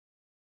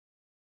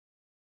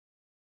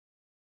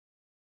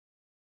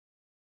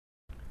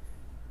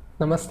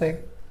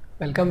Namaste,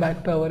 welcome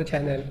back to our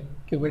channel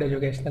Qubit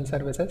Educational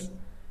Services.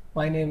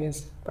 My name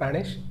is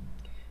Pranesh.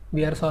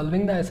 We are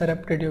solving the IISER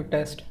Aptitude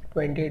Test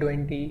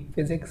 2020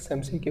 Physics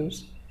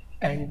MCQs,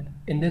 and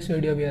in this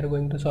video we are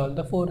going to solve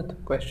the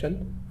fourth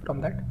question from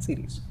that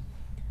series.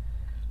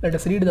 Let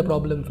us read the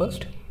problem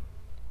first.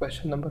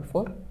 Question number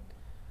 4.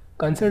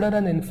 Consider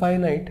an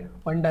infinite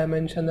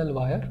one-dimensional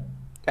wire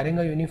carrying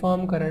a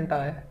uniform current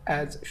I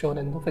as shown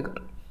in the figure.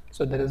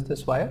 So there is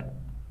this wire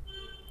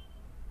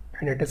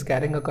and it is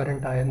carrying a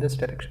current I in this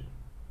direction.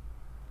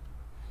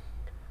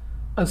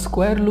 A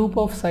square loop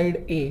of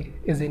side A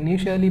is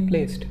initially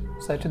placed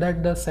such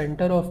that the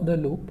center of the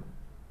loop,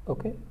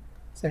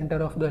 center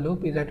of the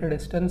loop is at a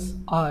distance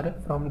r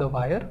from the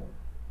wire,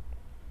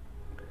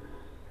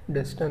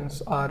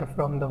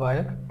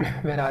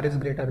 where r is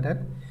greater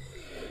than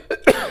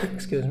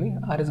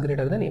r is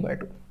greater than a by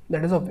 2.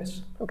 That is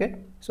obvious. Okay,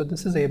 so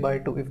this is a by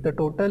 2. If the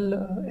total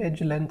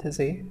edge length is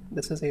a,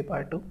 this is a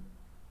by 2.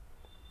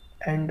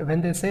 And when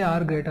they say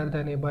r greater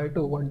than a by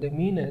 2, what they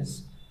mean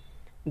is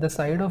the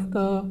side of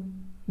the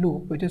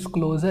loop which is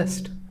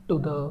closest to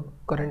the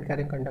current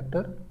carrying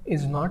conductor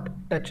is not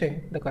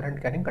touching the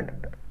current carrying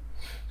conductor.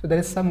 So there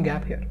is some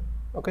gap here.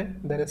 Okay,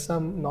 there is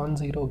some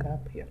non-zero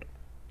gap here.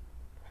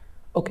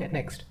 Okay,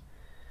 next.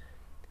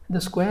 The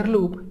square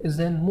loop is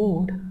then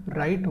moved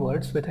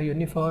rightwards with a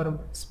uniform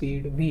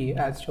speed v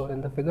as shown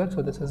in the figure.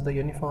 So this is the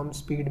uniform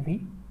speed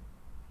v.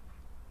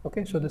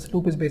 Okay, so this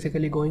loop is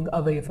basically going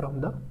away from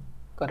the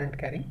current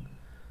carrying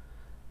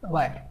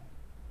wire.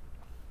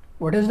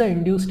 What is the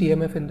induced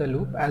EMF in the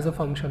loop as a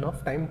function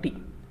of time t?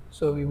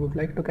 So we would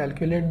like to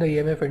calculate the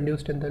EMF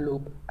induced in the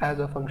loop as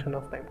a function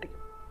of time t.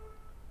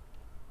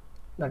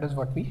 That is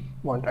what we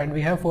want, and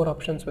we have 4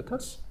 options with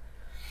us,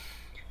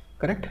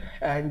 correct?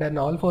 And then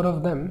all 4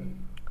 of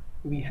them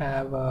we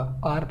have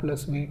r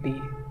plus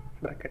vt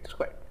bracket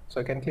squared.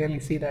 So you can clearly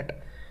see that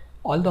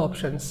all the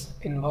options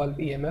involve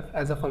EMF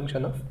as a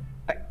function of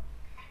time.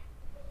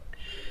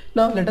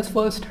 Now let us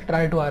first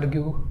try to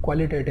argue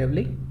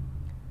qualitatively.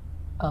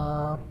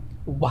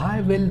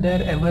 Why will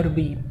there ever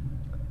be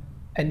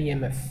an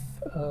EMF,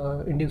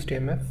 induced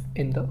EMF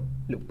in the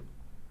loop?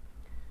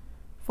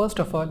 First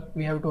of all,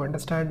 we have to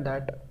understand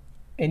that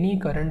any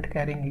current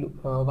carrying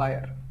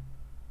wire,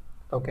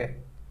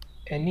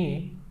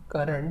 any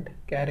current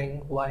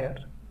carrying wire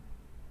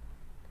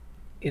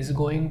is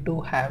going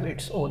to have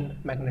its own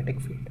magnetic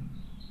field.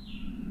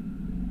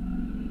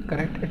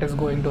 Correct? It is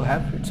going to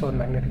have its own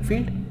magnetic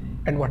field.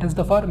 And what is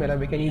the formula?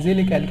 We can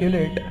easily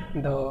calculate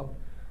the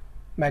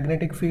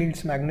magnetic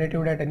field's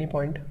magnitude at any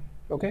point.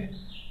 Okay,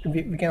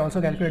 we can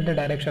also calculate the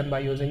direction by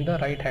using the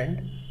right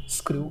hand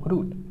screw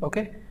rule.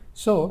 Okay,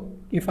 so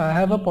if I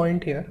have a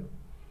point here,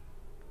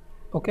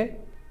 okay,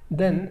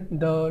 then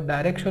the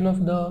direction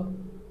of the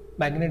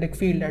magnetic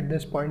field at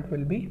this point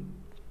will be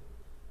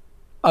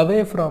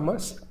away from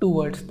us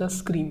towards the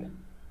screen.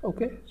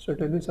 Okay, so it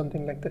will be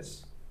something like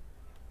this,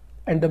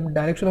 and the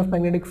direction of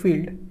magnetic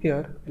field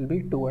here will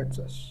be towards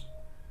us,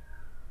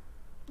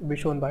 be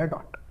shown by a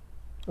dot.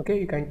 Okay,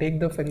 you can take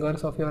the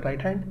fingers of your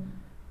right hand,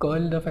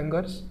 curl the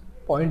fingers,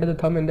 point the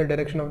thumb in the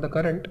direction of the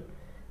current,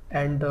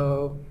 and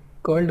the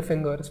curled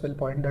fingers will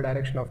point the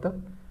direction of the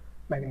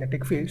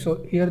magnetic field.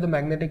 So here the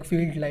magnetic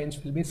field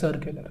lines will be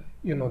circular,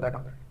 you know that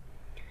already.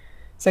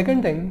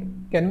 Second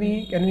thing, can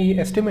we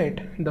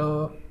estimate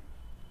the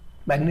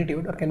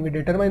magnitude, or can we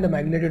determine the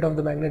magnitude of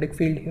the magnetic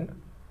field here?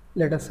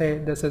 Let us say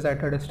this is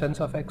at a distance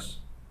of x,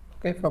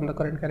 okay, from the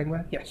current carrying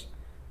wire. Yes.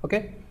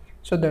 Okay,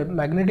 so the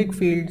magnetic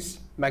field's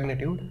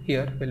magnitude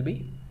here will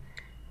be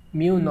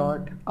mu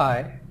naught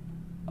I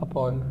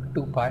upon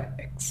 2 pi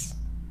x.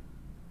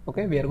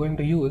 Okay, we are going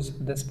to use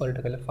this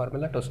particular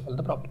formula to solve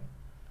the problem.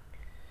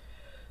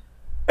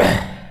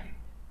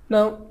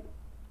 Now,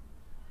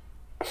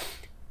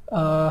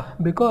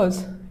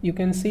 because you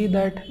can see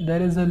that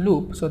there is a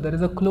loop, so there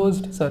is a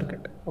closed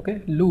circuit.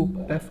 Okay,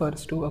 loop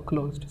refers to a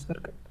closed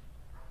circuit.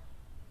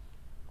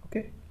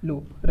 Okay,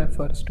 loop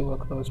refers to a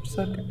closed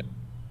circuit.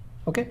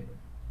 Okay,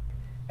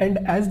 and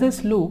as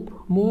this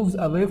loop moves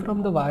away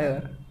from the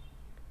wire,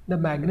 the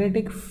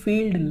magnetic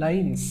field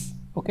lines,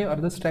 okay, or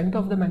the strength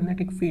of the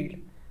magnetic field,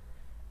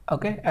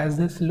 okay, as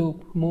this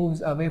loop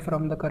moves away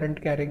from the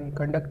current carrying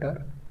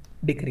conductor,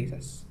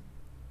 decreases.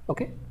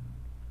 Okay,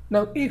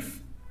 now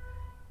if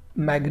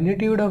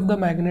magnitude of the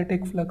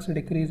magnetic flux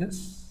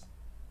decreases,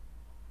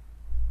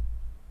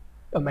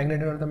 the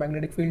magnitude of the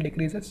magnetic field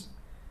decreases,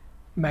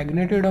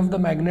 magnitude of the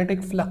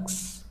magnetic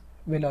flux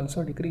will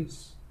also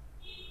decrease.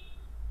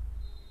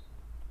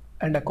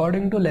 And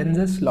according to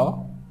Lenz's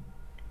law,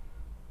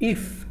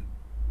 if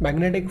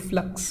magnetic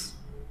flux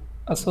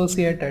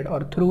associated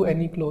or through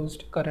any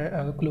closed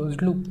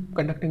loop,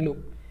 conducting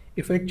loop,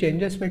 if it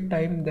changes with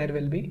time, there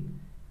will be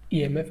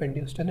EMF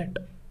induced in it.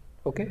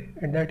 Okay,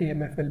 and that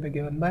EMF will be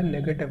given by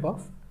negative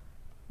of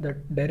the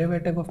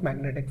derivative of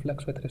magnetic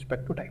flux with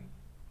respect to time.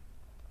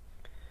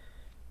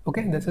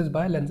 Okay, this is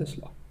by Lenz's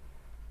law.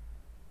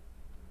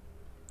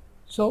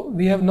 So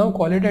we have now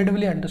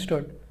qualitatively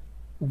understood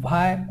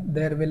why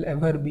there will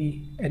ever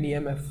be an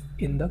EMF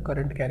in the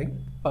current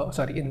carrying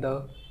in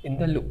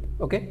the loop.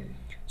 Okay,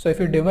 so if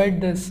you divide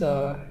this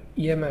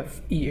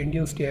EMF E,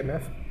 induced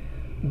EMF,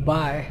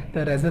 by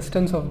the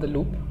resistance of the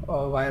loop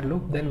wire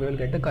loop, then we will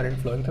get the current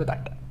flowing through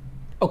that.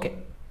 Okay,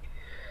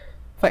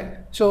 fine.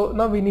 So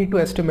now we need to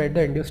estimate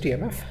the induced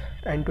EMF,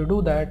 and to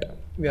do that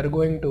we are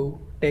going to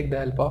take the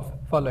help of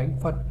following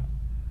formula.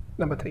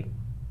 Number 3.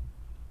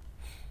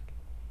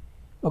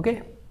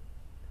 Okay,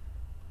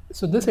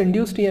 so this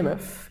induced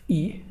EMF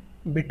E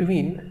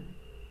between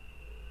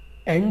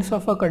ends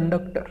of a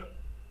conductor,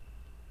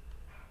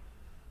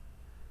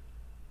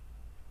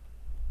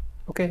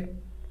 okay,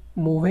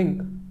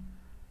 moving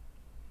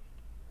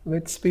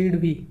with speed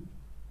v,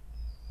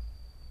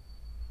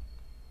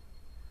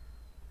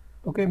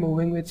 okay,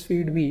 moving with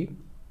speed v,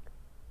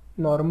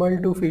 normal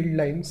to field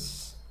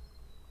lines,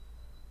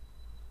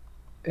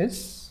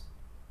 is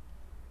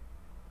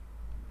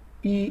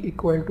E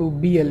equal to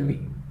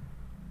BLV,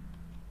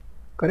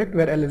 correct,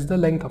 where L is the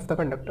length of the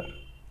conductor.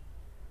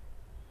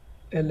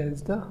 L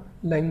is the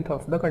length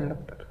of the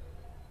conductor.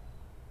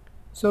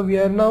 So we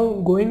are now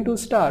going to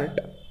start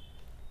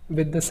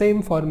with the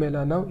same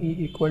formula now,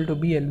 E equal to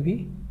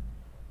BLV,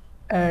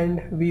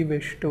 and we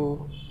wish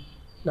to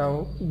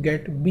now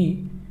get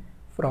B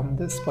from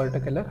this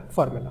particular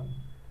formula,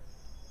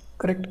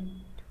 correct?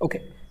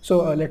 Okay,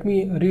 so let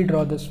me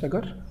redraw this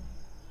figure.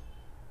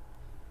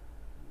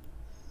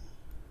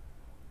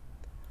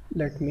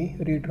 Let me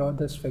redraw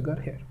this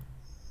figure here.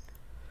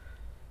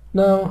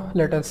 Now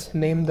let us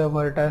name the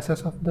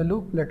vertices of the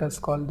loop. Let us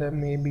call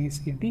them A, B,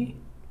 C, D.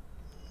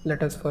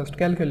 Let us first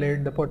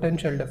calculate the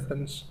potential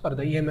difference or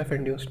the EMF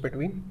induced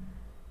between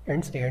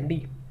ends A and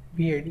D.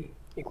 VAD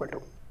equal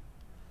to.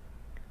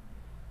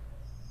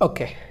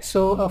 Okay,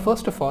 so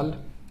first of all,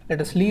 let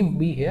us leave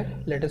B here.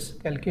 Let us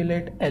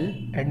calculate L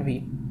and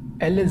V.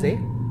 L is A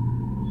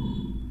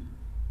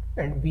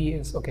and V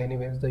is, okay,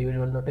 anyways, the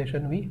usual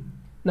notation V.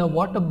 Now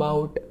what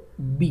about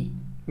B,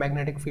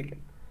 magnetic field?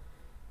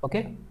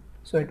 Okay,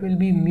 so it will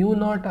be mu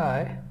naught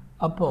I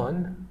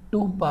upon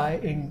 2 pi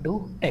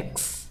into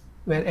X,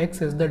 where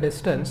X is the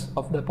distance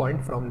of the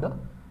point from the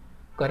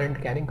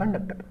current carrying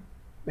conductor,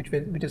 which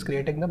is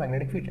creating the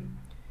magnetic field.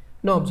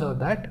 Now observe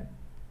that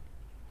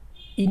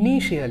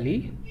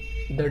initially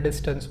the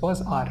distance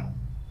was R.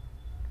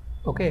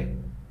 Okay,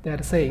 they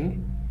are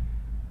saying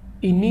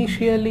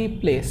initially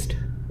placed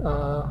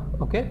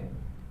okay,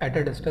 at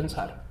a distance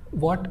R.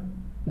 What?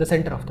 The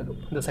center of the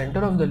loop. The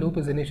center of the loop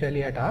is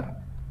initially at R.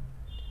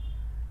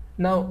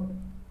 Now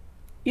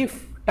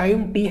if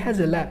time t has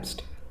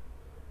elapsed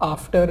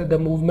after the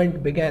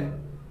movement began,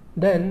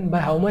 then by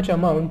how much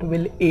amount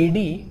will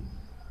AD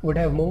would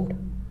have moved?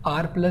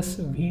 R plus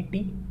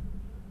VT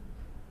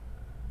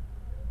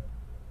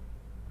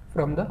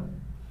from the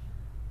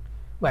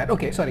wire.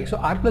 Okay, sorry, so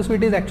R plus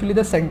VT is actually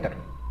the center.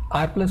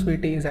 R plus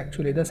VT is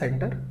actually the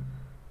center,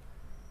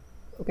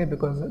 okay,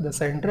 because the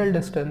central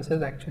distance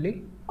is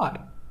actually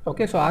R.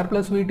 Okay, so R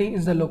plus VT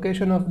is the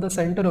location of the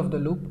center of the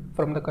loop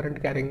from the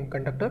current carrying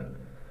conductor,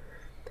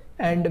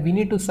 and we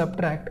need to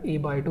subtract A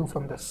by 2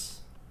 from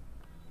this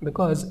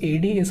because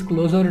AD is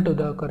closer to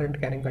the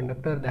current carrying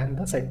conductor than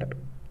the center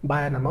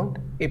by an amount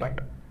A by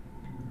 2.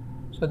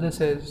 So this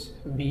is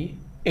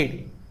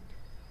VAD.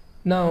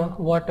 Now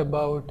what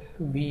about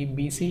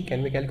VBC?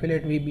 Can we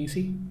calculate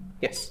VBC?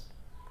 Yes,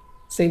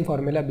 same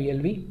formula,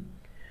 BLV.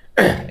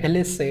 L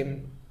is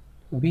same,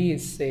 V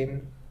is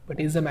same, but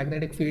is the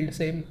magnetic field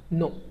same?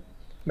 No.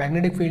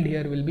 Magnetic field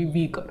here will be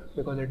weaker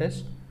because it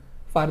is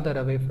farther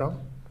away from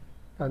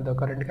the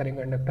current carrying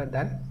conductor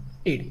than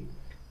AD.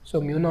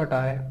 So mu naught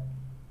I,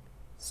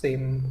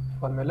 same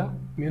formula,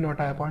 mu naught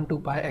I upon 2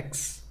 pi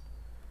X.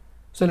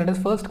 So let us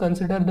first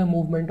consider the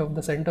movement of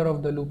the center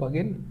of the loop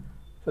again.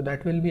 So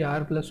that will be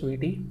R plus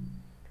VT.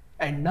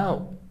 And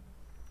now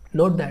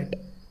note that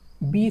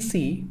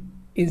BC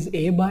is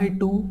A by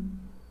 2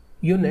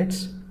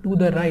 units to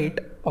the right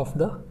of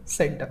the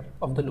center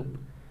of the loop.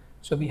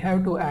 So we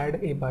have to add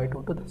A by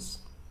 2 to this.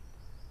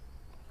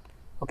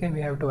 Okay,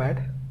 we have to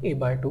add A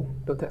by 2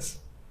 to this.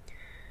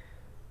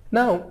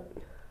 Now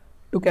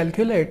to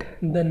calculate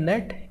the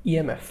net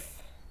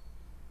EMF,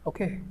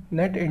 okay,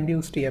 net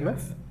induced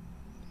EMF,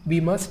 we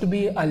must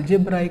be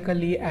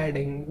algebraically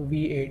adding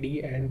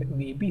VAD and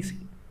VBC.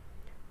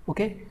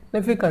 Okay, now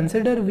if we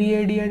consider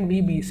VAD and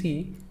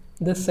VBC,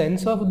 the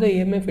sense of the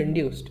EMF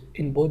induced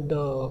in both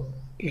the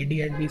AD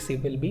and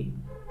VC will be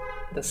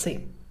the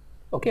same.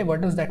 Okay,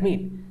 what does that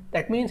mean?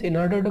 That means in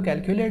order to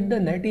calculate the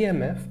net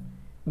EMF,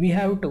 we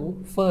have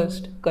to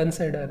first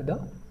consider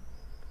the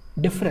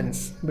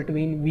difference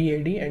between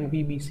VAD and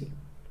VBC.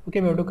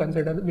 Okay, we have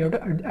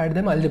to add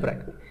them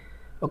algebraically.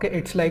 Okay,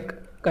 it's like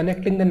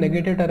connecting the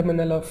negative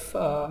terminal of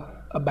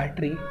a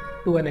battery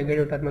to a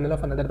negative terminal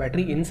of another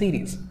battery in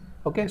series.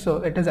 Okay, so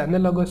it is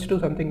analogous to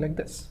something like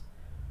this.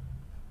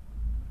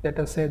 Let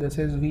us say this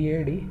is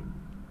VAD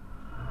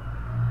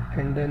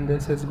and then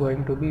this is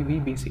going to be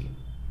VBC.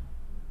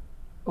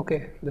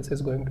 Okay, this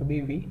is going to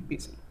be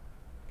VBC.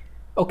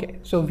 Okay,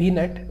 so V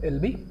net will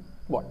be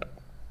what?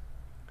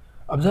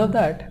 Observe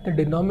that the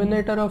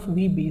denominator of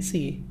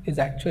VBC is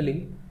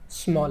actually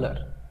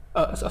smaller,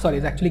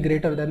 is actually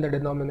greater than the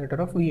denominator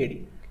of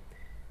VAD.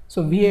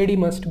 So VAD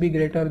must be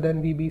greater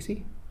than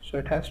VBC, so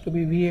it has to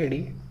be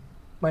VAD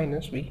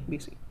minus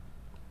VBC.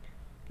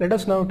 Let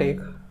us now take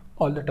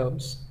all the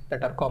terms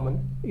that are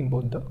common in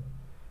both the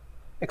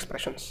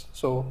expressions.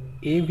 So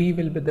AV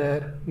will be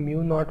there,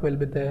 mu naught will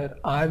be there,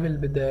 I will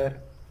be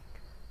there,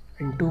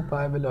 and 2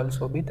 pi will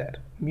also be there.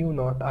 Mu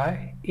naught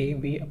I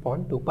AV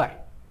upon 2 pi.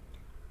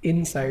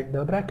 Inside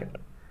the bracket,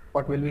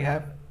 what will we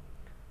have?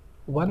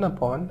 1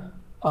 upon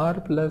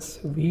R plus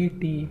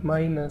Vt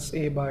minus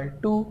A by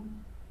 2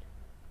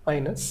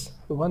 minus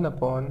 1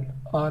 upon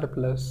R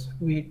plus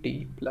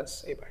Vt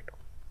plus A by 2.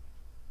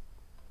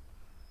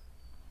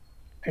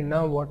 And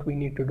now what we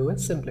need to do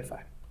is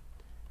simplify.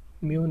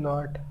 Mu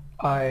naught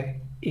I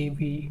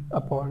AV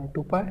upon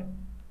 2 pi.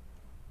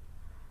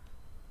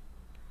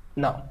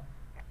 Now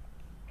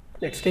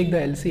let's take the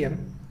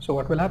LCM. So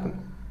what will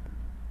happen?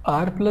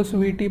 R plus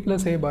Vt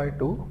plus A by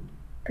 2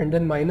 and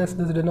then minus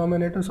this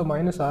denominator, so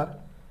minus R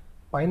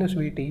minus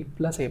Vt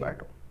plus A by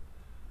 2.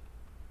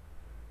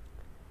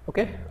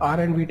 Okay, R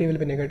and Vt will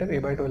be negative, A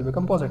by 2 will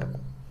become positive,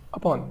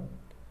 upon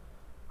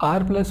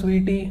R plus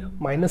Vt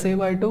minus A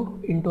by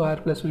 2 into R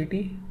plus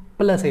Vt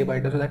plus A by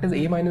 2. So that is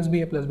A minus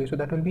B, A plus B. So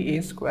that will be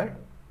A squared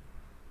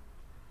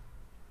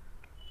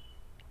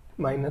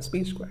minus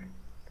B squared.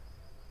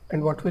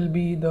 And what will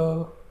be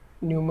the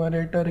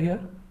numerator here?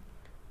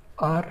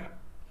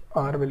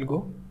 R will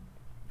go,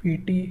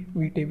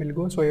 Vt will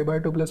go, so A by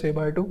 2 plus A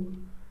by 2,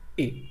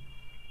 A.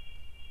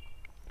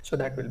 So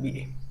that will be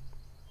A.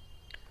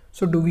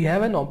 So do we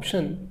have an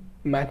option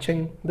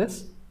matching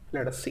this?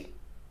 Let us see.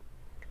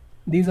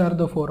 These are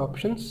the 4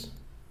 options.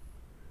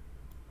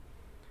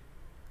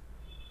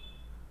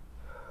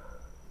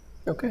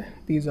 Okay,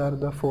 these are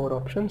the 4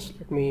 options.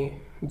 Let me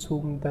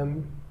zoom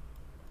them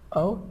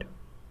out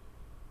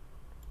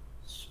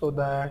so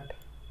that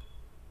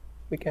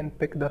we can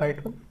pick the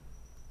right one.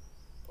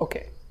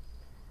 Okay.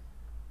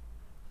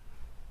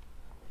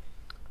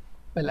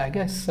 Well, I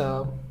guess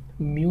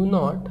mu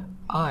naught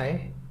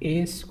I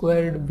A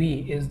squared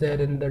V is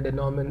there in the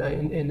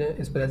denominator,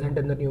 is present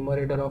in the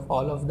numerator of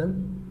all of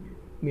them.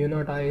 Mu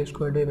naught I A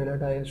squared V, mu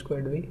naught I A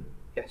squared V.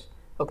 Yes.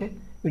 Okay.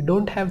 We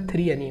don't have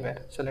 3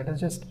 anywhere, so let us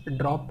just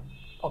drop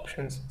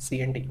options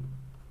C and D.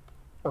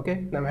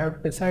 Okay. Now I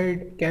have to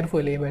decide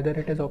carefully whether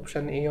it is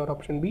option A or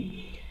option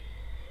B.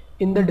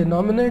 In the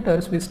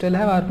denominators, we still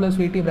have R plus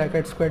Vt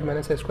bracket squared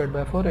minus A squared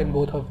by 4 in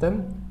both of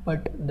them,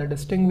 but the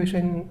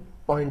distinguishing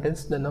point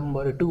is the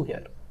number 2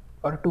 here,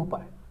 or 2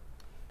 pi.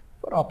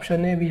 For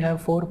option A, we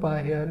have 4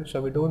 pi here,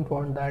 so we don't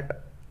want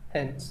that,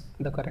 hence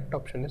the correct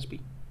option is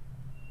B.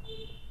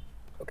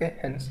 Okay,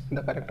 hence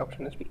the correct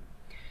option is B.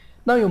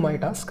 Now you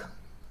might ask,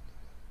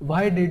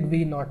 why did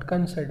we not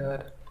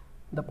consider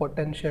the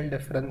potential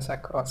difference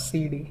across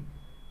CD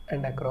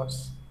and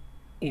across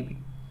AB?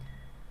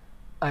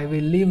 I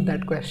will leave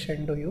that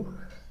question to you.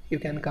 You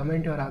can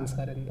comment your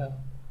answer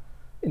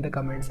in the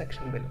comment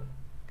section below.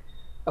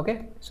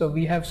 Okay, so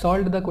we have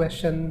solved the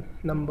question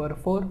number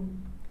 4.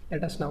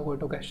 Let us now go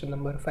to question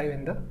number 5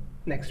 in the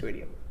next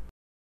video.